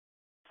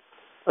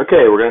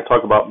Okay, we're going to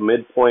talk about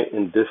midpoint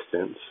and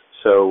distance.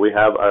 So we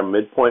have our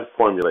midpoint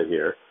formula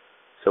here.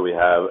 So we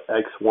have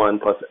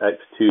x1 plus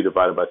x2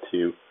 divided by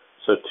 2.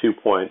 So 2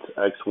 points,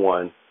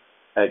 x1,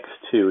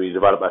 x2. You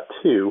divide it by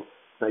 2,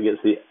 that gets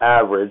the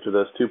average of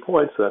those 2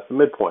 points, so that's the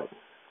midpoint.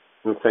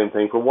 And the same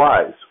thing for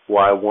y's.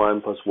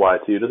 y1 plus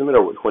y2, doesn't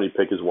matter which one you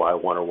pick is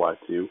y1 or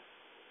y2.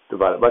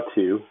 Divided by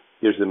 2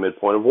 gives the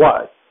midpoint of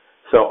y.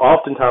 So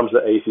oftentimes the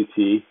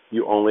ACT,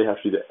 you only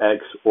have to do the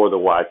x or the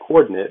y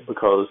coordinate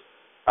because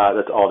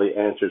that's all the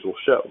answers will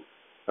show.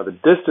 Now the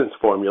distance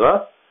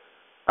formula,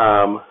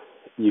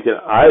 you can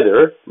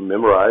either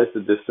memorize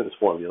the distance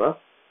formula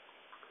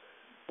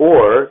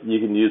or you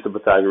can use the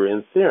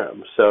Pythagorean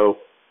theorem. So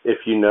if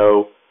you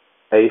know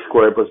a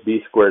squared plus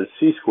b squared is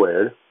c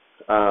squared,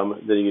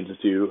 then you can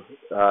just do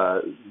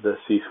the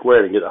c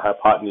squared and get the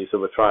hypotenuse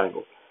of a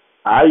triangle.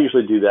 I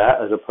usually do that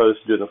as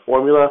opposed to doing the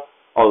formula,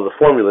 although the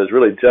formula is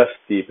really just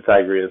the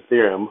Pythagorean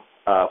theorem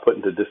put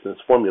into distance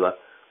formula.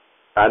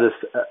 I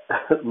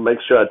just make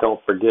sure I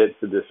don't forget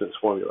the distance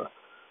formula.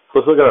 So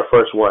let's look at our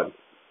first one.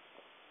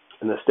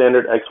 In the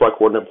standard xy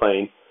coordinate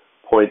plane,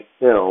 point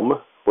M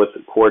with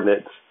the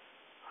coordinates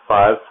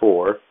 5,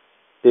 4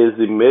 is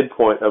the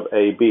midpoint of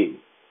AB.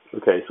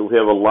 Okay, so we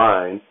have a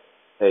line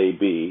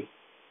AB.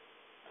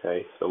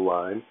 Okay, so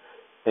line.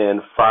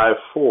 And 5,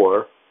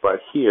 4 right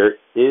here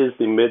is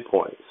the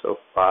midpoint. So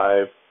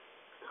 5,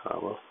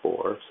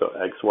 4, so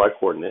xy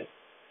coordinate.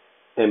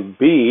 And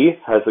B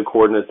has the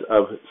coordinates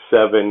of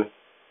 7,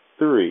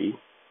 3.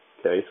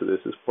 Okay, so this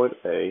is point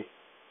A,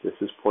 this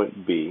is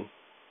point B.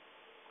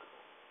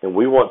 And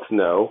we want to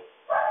know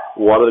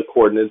what are the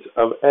coordinates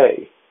of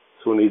A.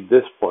 So we need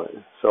this point.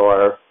 So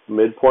our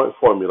midpoint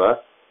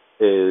formula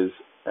is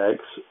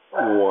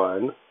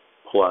x1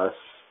 plus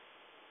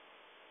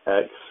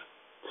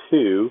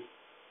x2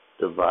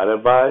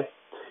 divided by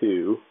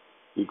 2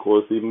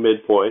 equals the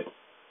midpoint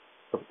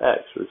of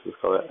x. Let's just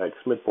call that x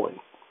midpoint.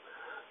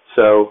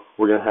 So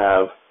we're going to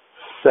have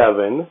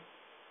 7,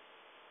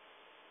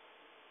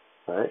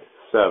 right?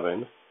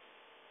 7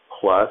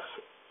 plus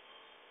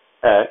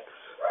x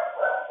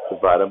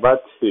divided by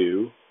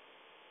 2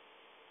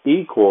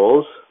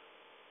 equals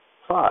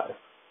 5.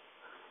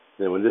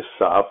 Then we just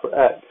solve for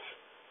x.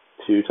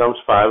 2 times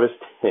 5 is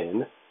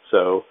 10.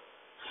 So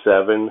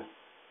 7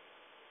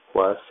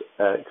 plus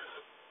x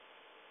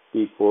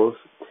equals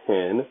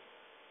 10.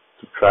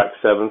 Subtract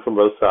 7 from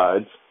both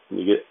sides, and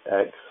you get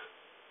x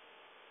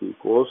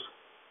equals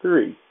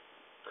 3.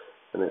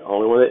 And the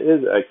only one that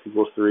is x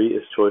equals 3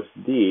 is choice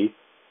D.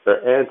 So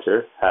our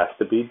answer has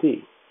to be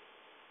D.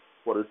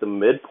 What is the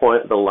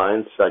midpoint of the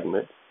line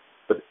segment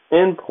with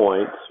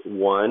endpoints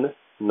 1,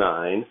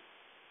 9,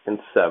 and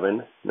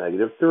 7,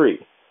 negative 3?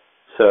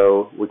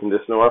 So we can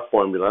just know our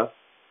formula.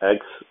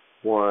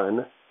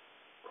 x1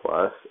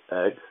 plus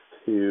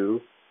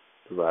x2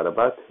 divided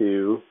by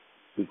 2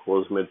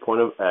 equals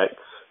midpoint of x.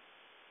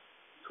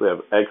 So we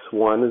have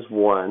x1 is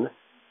 1,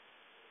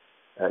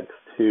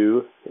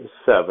 x2 is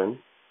 7,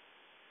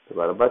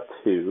 divided by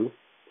 2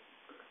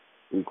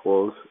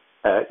 equals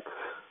x.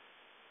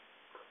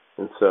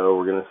 And so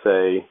we're going to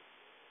say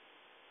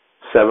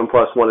 7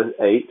 plus 1 is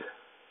 8,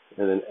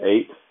 and then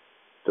 8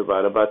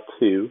 divided by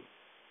 2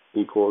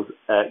 equals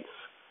x.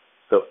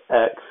 So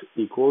x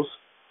equals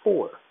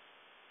 4.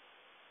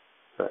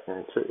 The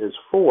answer is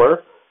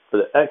 4 for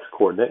the x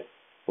coordinate,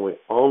 and we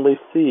only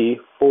see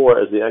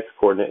 4 as the x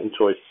coordinate in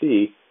choice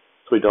C,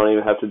 so we don't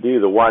even have to do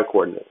the y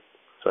coordinate.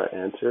 So our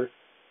answer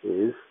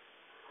is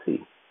C.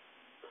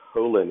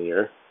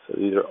 Collinear, so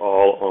these are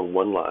all on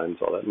one line,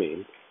 is all that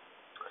means.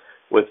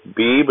 With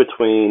B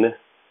between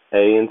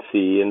A and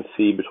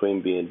C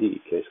between B and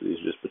D. Okay, so these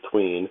are just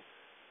between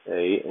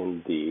A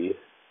and D.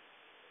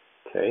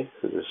 Okay,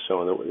 so just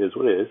showing that it is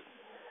what it is.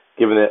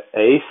 Given that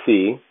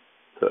AC,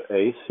 so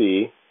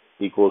AC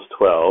equals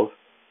 12,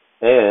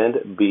 and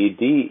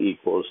BD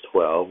equals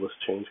 12, let's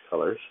change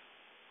colors.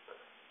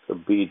 So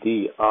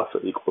BD also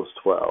equals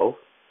 12.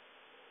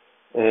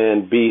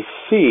 And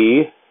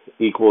BC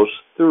equals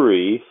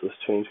 3, so let's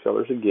change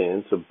colors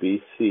again. So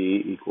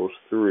BC equals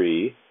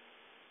 3.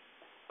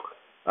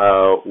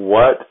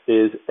 What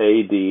is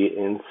AD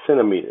in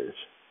centimeters?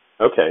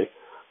 Okay,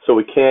 so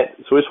we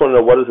just want to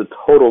know what is the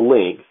total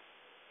length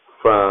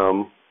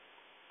from,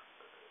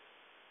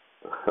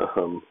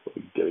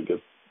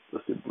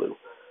 let's do blue,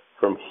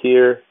 from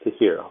here to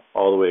here,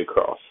 all the way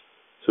across.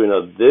 So we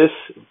know this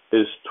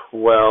is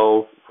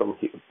 12 from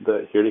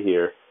here to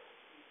here,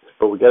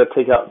 but we got to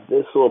take out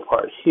this little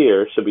part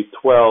here, so it'll be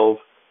 12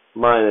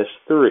 minus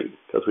 3,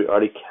 because we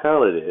already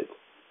counted it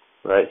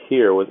right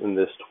here within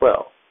this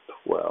 12.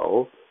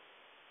 12.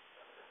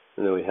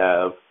 And then we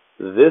have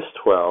this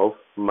 12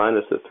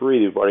 minus the 3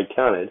 we've already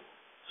counted.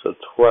 So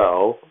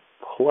 12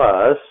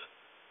 plus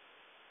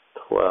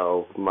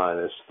 12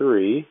 minus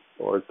 3,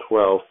 or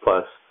 12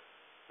 plus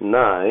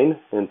 9.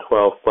 And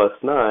 12 plus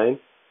 9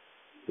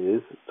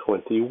 is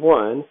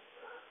 21.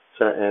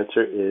 So our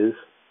answer is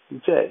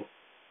J.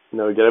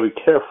 Now we got to be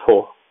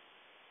careful.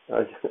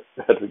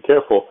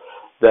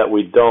 That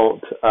we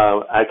don't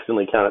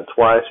accidentally count it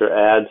twice or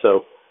add.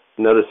 So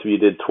Notice if you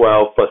did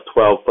 12 plus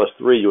 12 plus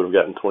 3, you would have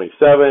gotten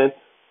 27.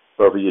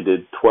 Or if you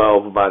did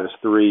 12 minus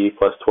 3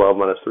 plus 12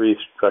 minus 3,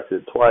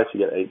 subtracted it twice, you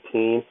get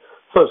 18.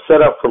 So it's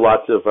set up for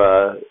lots of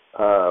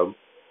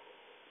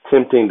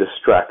tempting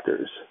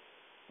distractors,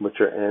 but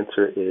your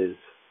answer is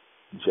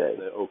J.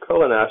 The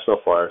Ocala National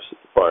Forest.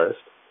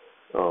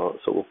 So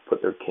we'll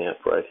put their camp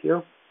right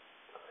here.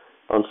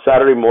 On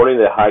Saturday morning,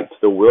 they hiked to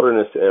the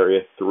wilderness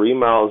area 3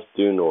 miles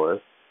due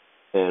north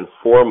and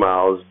 4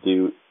 miles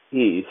due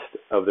east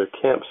of their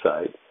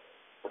campsite.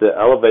 The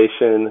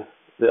elevation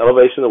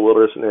of the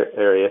wilderness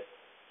area is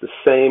the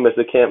same as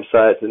the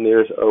campsite. The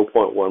nearest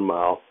 0.1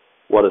 mile.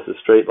 What is the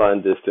straight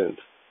line distance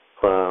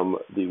from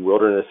the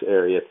wilderness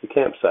area to the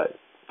campsite?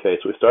 Okay,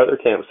 so we start at their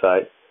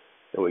campsite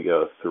and we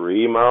go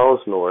 3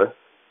 miles north.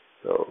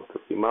 So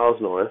 3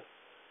 miles north,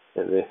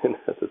 and then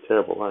that's a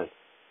terrible line.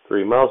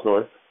 3 miles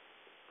north,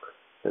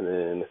 and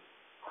then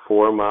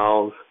 4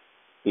 miles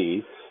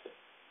east.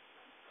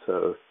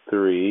 So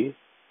 3,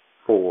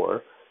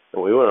 4,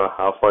 and we want to know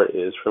how far it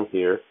is from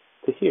here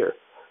to here.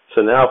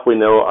 So now if we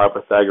know our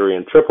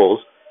Pythagorean triples,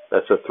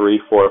 that's a 3,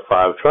 4,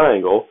 5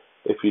 triangle.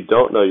 If you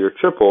don't know your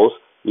triples,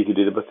 you can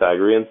do the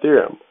Pythagorean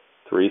theorem.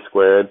 3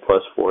 squared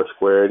plus 4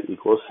 squared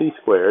equals c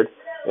squared,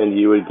 and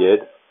you would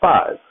get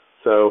 5.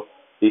 So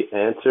the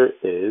answer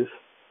is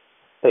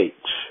H.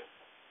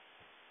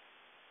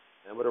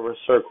 The diameter of a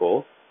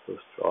circle,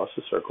 let's draw us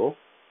a circle,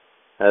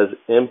 has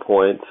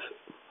endpoints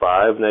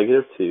 5,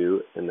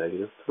 -2, and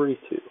 -3,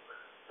 2.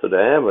 So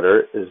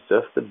diameter is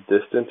just the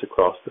distance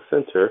across the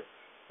center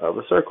of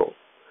a circle.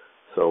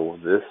 So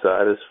this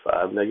side is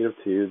 5,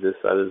 -2, this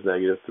side is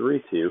 -3,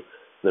 2.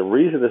 The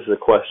reason this is a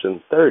question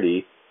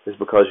 30 is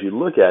because you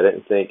look at it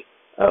and think,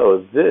 oh,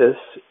 this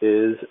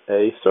is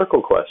a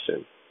circle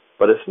question,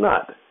 but it's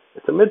not.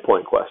 It's a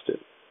midpoint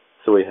question.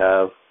 So we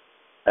have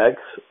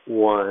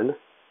x1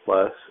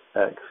 plus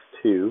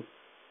x2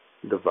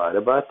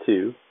 divided by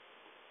 2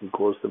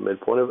 equals the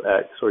midpoint of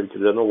x, or you could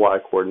do it in the y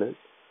coordinates.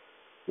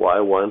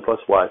 y1 plus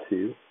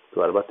y2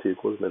 divided by 2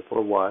 equals the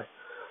midpoint of y.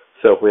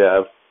 So if we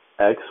have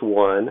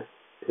x1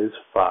 is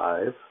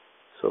 5,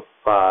 so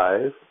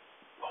 5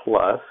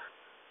 plus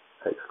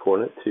x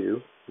coordinate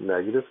 2,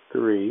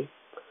 -3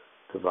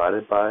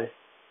 divided by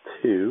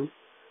 2,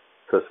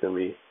 so it's going to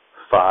be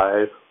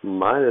 5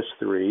 minus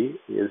 3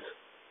 is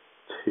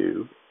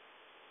 2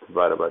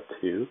 divided by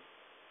 2,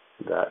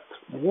 that's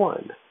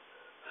 1.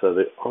 So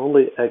the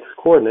only x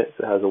coordinate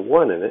that has a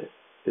 1 in it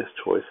is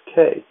choice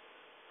K.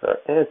 So our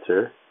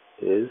answer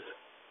is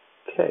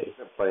K.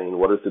 Plane,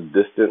 what is the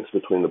distance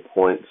between the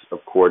points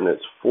of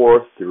coordinates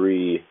 4,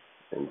 3,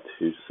 and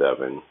 2,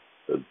 7?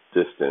 The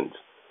distance.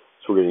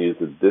 So we're going to use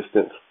the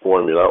distance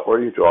formula, or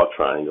you draw a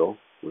triangle,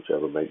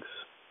 whichever makes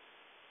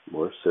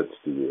more sense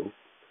to you.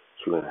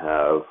 So we're going to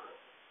have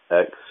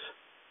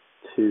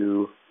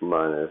x2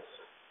 minus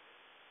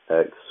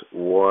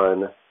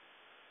x1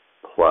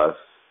 plus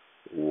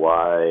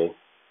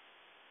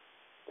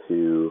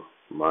y2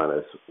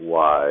 minus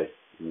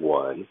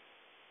y1.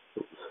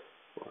 Oops,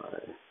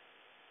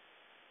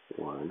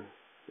 y1.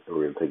 And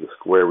we're going to take the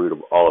square root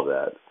of all of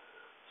that.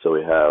 So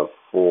we have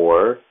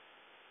 4,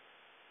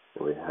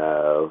 and we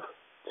have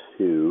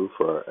 2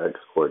 for our x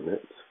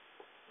coordinates.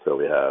 So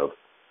we have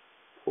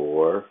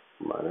 4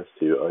 minus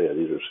 2. Oh yeah,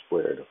 these are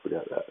squared. I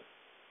forgot that.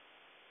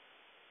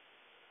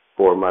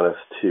 4 minus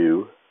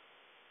 2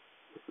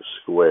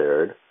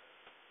 squared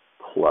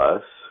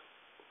plus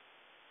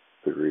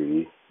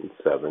 3 and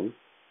 7.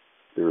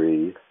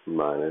 3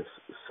 minus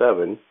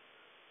 7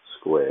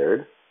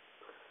 squared.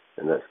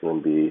 And that's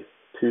going to be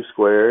 2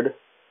 squared,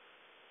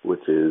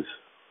 which is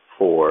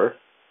 4,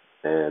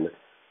 and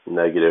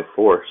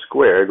 -4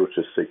 squared, which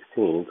is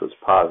 16, so it's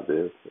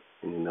positive.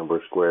 Any number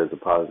of squares is a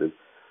positive.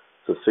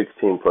 So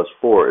 16 plus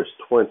 4 is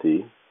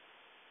 20.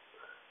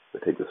 We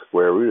take the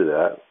square root of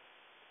that,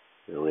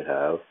 and we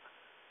have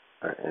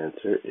our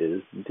answer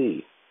is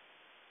D.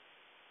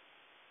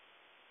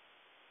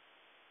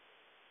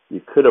 You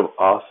could have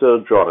also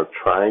drawn a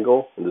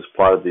triangle and just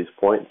plotted these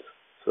points.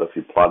 So if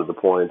you plotted the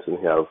points and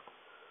you have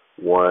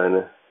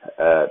 1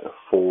 at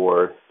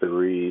 4,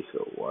 3, so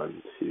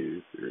 1,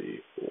 2,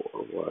 3,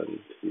 4, 1,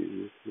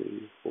 2,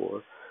 3,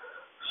 4.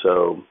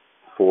 So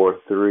 4,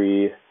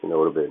 3, it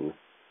would have been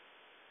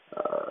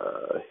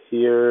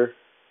here.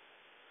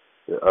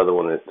 The other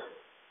one at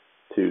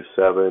 2,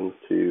 7,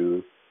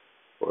 2,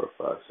 4,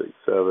 5, 6,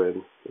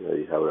 7.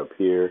 You have it up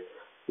here.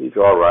 You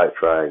draw a right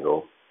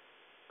triangle.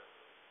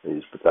 And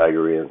use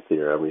Pythagorean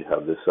theorem. You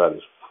have this side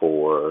is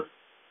 4.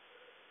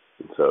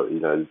 And so,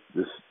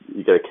 this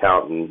you got to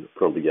count and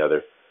put them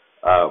together.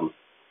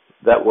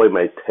 That way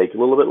may take a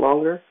little bit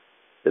longer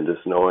than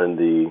just knowing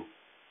the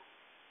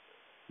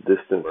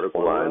distance.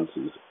 Vertical lines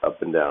is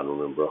up and down.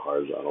 Remember,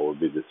 horizontal would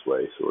be this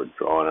way. So we're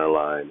drawing our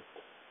line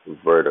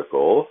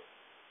vertical.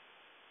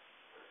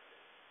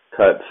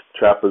 Cuts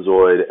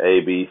trapezoid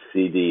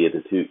ABCD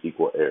into 2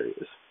 equal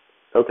areas.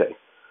 Okay,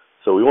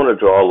 so we want to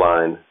draw a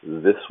line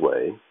this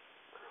way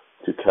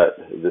to cut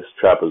this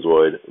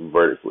trapezoid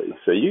vertically.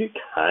 So you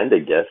kind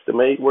of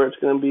guesstimate where it's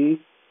going to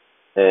be.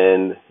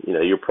 And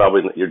you're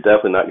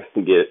definitely not going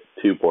to get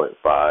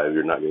 2.5.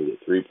 You're not going to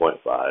get 3.5.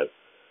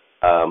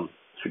 So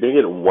you're going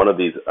to get one of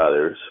these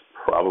others,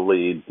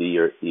 probably D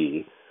or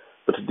E.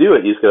 But to do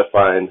it, you just got to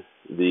find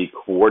the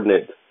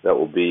coordinate that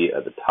will be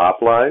at the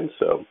top line.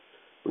 So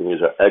we're going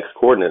to use our x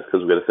coordinates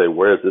because we're going to say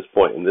where is this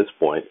point and this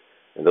point,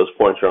 and those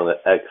points are on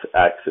the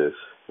x-axis,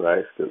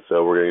 right?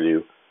 So we're going to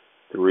do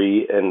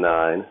 3 and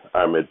 9,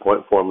 our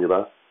midpoint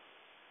formula,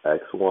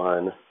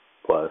 x1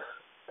 plus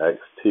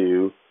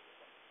x2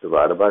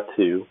 divided by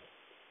 2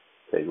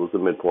 equals the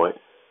midpoint.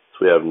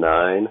 So we have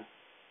 9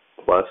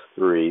 plus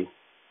 3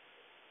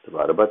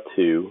 divided by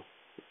 2,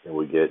 and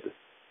we get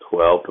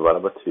 12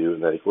 divided by 2,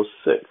 and that equals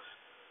 6.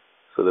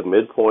 So the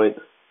midpoint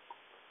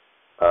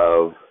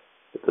of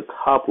the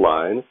top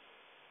line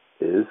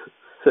is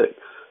 6.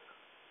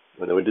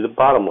 And then we do the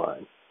bottom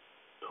line,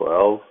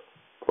 12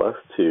 plus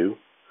 2.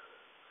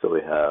 So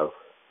we have,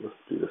 let's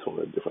do this one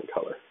with a different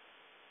color.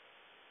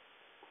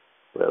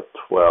 We have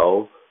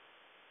 12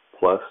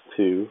 plus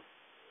 2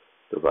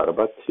 divided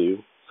by 2.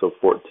 So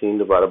 14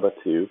 divided by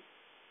 2 is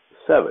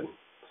 7.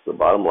 So the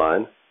bottom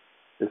line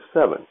is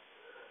 7.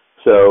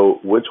 So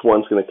which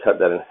one's going to cut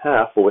that in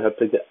half? Well, we have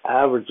to take the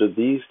average of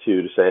these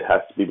two to say it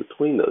has to be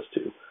between those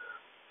two.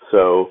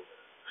 So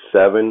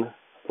 7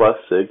 plus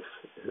 6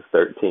 is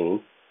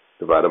 13,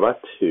 divided by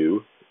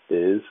 2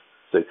 is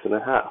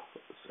 6.5.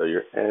 So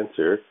your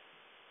answer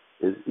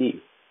is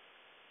E.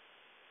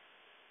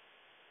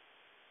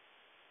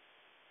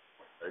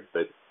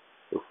 But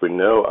if we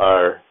know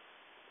our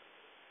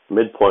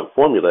midpoint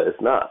formula,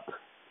 it's not.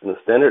 In the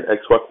standard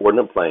XY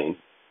coordinate plane,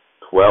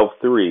 12,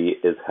 3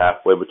 is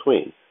halfway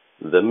between.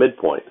 The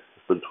midpoint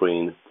is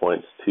between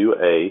points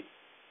 2A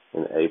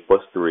and A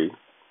plus 3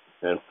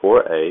 and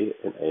 4A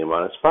and A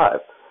minus 5.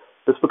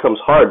 This becomes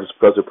hard just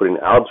because we're putting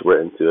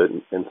algebra into it,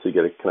 and so you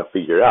got to kind of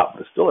figure it out.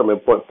 But it's still our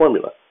midpoint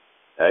formula.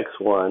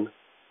 X1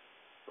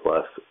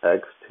 plus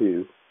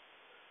X2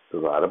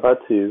 divided by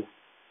 2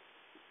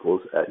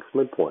 equals X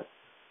midpoint.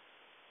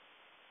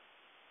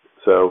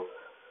 So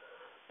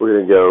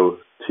we're going to go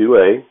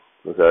 2A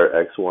is our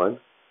X1.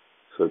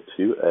 So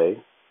 2A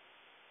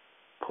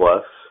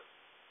plus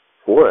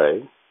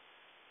 4A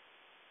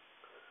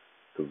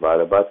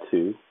divided by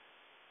 2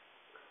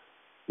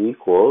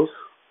 equals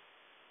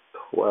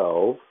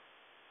 12,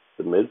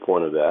 the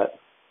midpoint of that,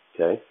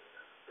 okay?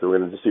 So we're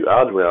going to just do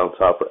algebra on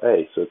top for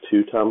A. So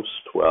 2 times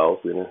 12,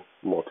 we're going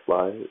to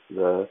multiply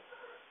the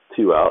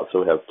 2 out.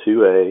 So we have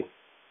 2A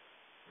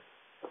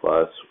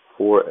plus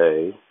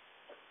 4A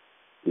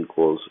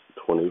equals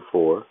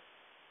 24.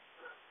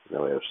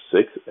 Now we have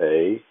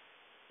 6A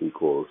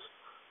equals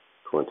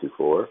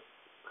 24.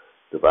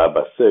 Divide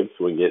by 6,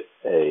 we get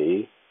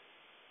A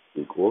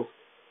equals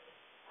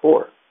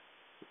 4.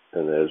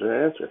 And there's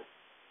our answer.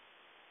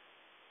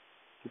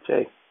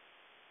 Okay.